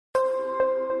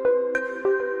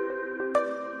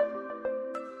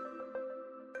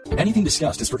Anything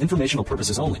discussed is for informational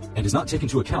purposes only and does not take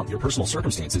into account your personal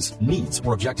circumstances, needs,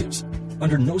 or objectives.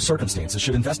 Under no circumstances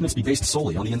should investments be based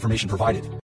solely on the information provided.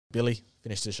 Billy,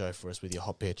 finish the show for us with your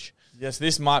hot pitch. Yes,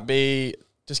 this might be...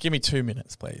 Just give me 2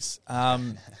 minutes, please.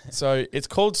 So it's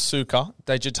called Tsuka,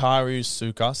 Dejitaru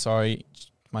Tsuka. Sorry,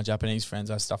 my Japanese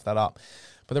friends, I stuffed that up.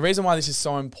 But the reason why this is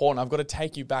so important, I've got to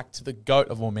take you back to the goat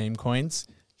of all meme coins,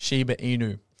 Shiba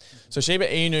Inu. So Shiba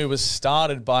Inu was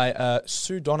started by a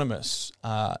pseudonymous,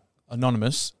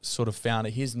 anonymous sort of founder.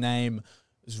 His name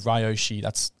is Ryoshi.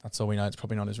 That's all we know. It's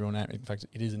probably not his real name. In fact,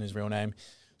 it isn't his real name.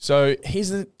 So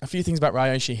here's a few things about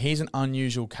Ryoshi. He's an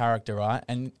unusual character, right?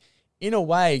 And in a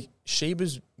way,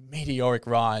 Shiba's meteoric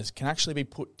rise can actually be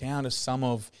put down to some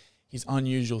of his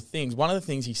unusual things. One of the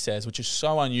things he says, which is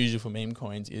so unusual for meme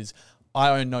coins, is, I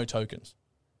own no tokens,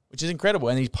 which is incredible.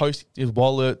 And he posted his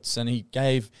wallets and he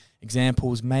gave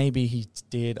examples. Maybe he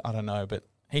did, I don't know, but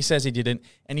he says he didn't.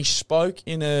 And he spoke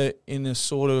in a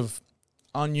sort of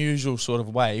unusual sort of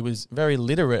way. He was very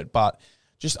literate, but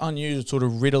just unusual, sort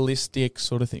of riddleistic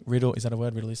sort of thing. Riddle, is that a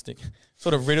word, riddleistic?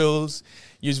 Sort of riddles,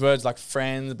 use words like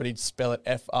friends, but he'd spell it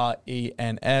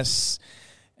Frens.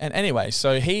 And anyway,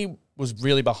 so he was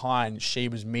really behind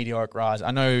Shiba's meteoric rise. I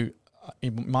know,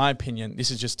 in my opinion, this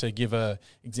is just to give an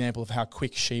example of how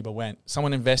quick Shiba went.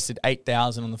 Someone invested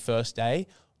 $8,000 on the first day.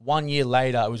 1 year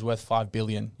later, it was worth $5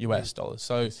 billion US dollars.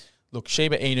 So, look,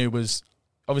 Shiba Inu was,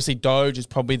 obviously Doge is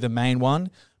probably the main one,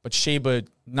 but Shiba,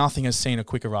 nothing has seen a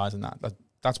quicker rise than that.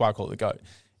 That's why I call it the GOAT.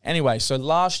 Anyway, so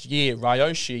last year,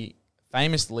 Ryoshi,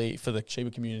 famously for the Shiba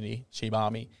community, Shiba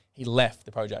Army, he left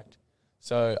the project.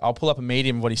 So I'll pull up a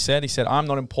medium of what he said. He said, I'm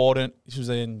not important. This was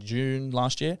in June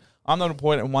last year. I'm not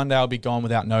important, and one day I'll be gone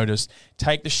without notice.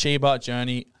 Take the Shiba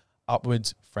journey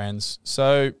upwards, friends.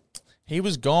 So he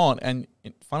was gone, and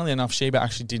funnily enough, Shiba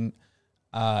actually didn't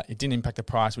impact the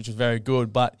price, which was very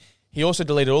good. But he also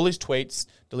deleted all his tweets,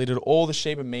 deleted all the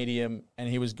Shiba medium, and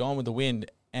he was gone with the wind.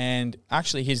 And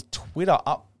actually, his Twitter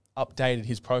updated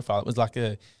his profile. It was like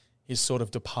his sort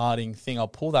of departing thing. I'll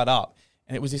pull that up.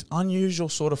 And it was this unusual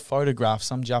sort of photograph,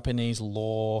 some Japanese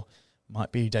law,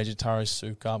 might be Dejitaru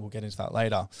Tsuka. We'll get into that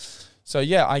later. So,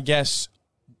 yeah, I guess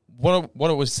what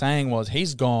it was saying was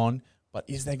he's gone, but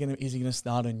is he going to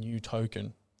start a new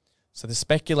token? So the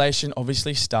speculation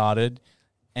obviously started.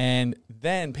 And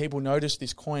then people noticed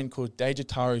this coin called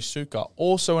Dejitaru Tsuka,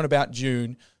 also in about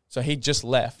June. So he just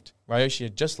left. Ryoshi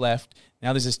had just left.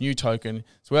 Now there's this new token.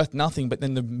 It's worth nothing. But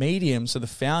then the medium, so the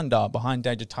founder behind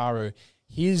Dejitaru,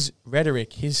 his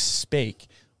rhetoric, his speak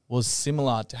was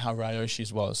similar to how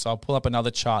Ryoshi's was. So I'll pull up another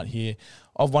chart here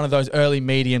of one of those early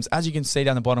mediums. As you can see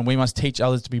down the bottom, we must teach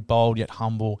others to be bold yet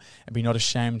humble and be not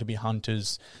ashamed to be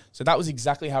hunters. So that was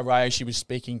exactly how Ryoshi was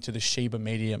speaking to the Shiba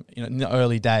medium in the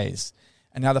early days.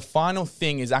 And now the final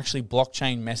thing is actually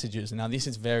blockchain messages. And now this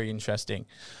is very interesting.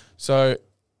 So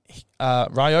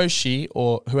Ryoshi,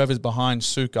 or whoever's behind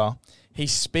Tsuka, he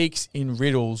speaks in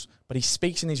riddles, but he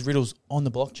speaks in these riddles on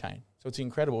the blockchain. So it's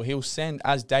incredible. He'll send,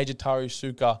 as Dejitaru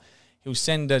Tsuka, he'll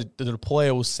send the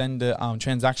deployer will send a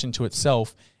transaction to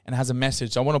itself and it has a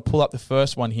message. So I want to pull up the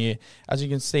first one here. As you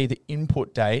can see, the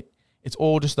input date, it's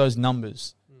all just those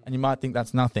numbers. And you might think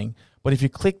that's nothing. But if you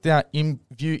click that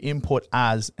view import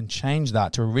as and change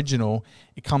that to original,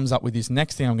 it comes up with this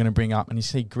next thing I'm going to bring up. And you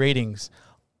see greetings.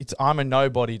 It's I'm a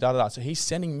nobody, da-da-da. So he's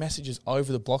sending messages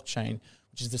over the blockchain,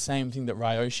 which is the same thing that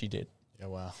Ryoshi did. Yeah,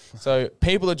 wow. So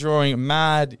people are drawing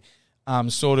mad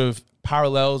sort of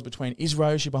parallels between, is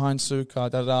Ryoshi behind Tsuka,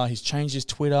 da-da-da. He's changed his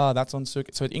Twitter, that's on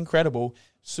Tsuka. So it's incredible.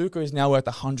 Tsuka is now worth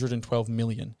 112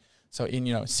 million. So in,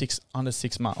 under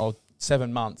 6 months or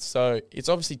 7 months. So it's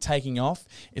obviously taking off.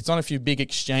 It's on a few big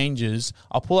exchanges.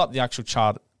 I'll pull up the actual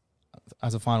chart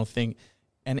as a final thing.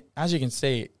 And as you can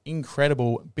see,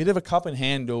 incredible. Bit of a cup and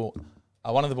handle.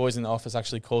 One of the boys in the office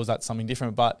actually calls that something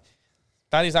different, but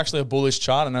that is actually a bullish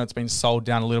chart. I know it's been sold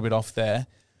down a little bit off there.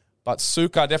 But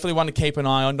Tsuka, definitely one to keep an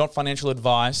eye on, not financial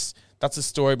advice. That's the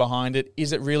story behind it.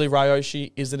 Is it really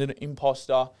Ryoshi? Is it an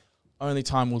imposter? Only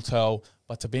time will tell.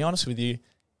 But to be honest with you,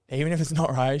 even if it's not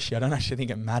Ryoshi, I don't actually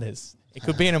think it matters. It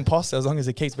could be an imposter as long as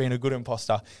it keeps being a good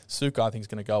imposter. Tsuka, I think, is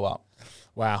going to go up.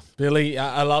 Wow. Billy,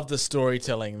 I love the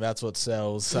storytelling. That's what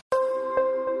sells.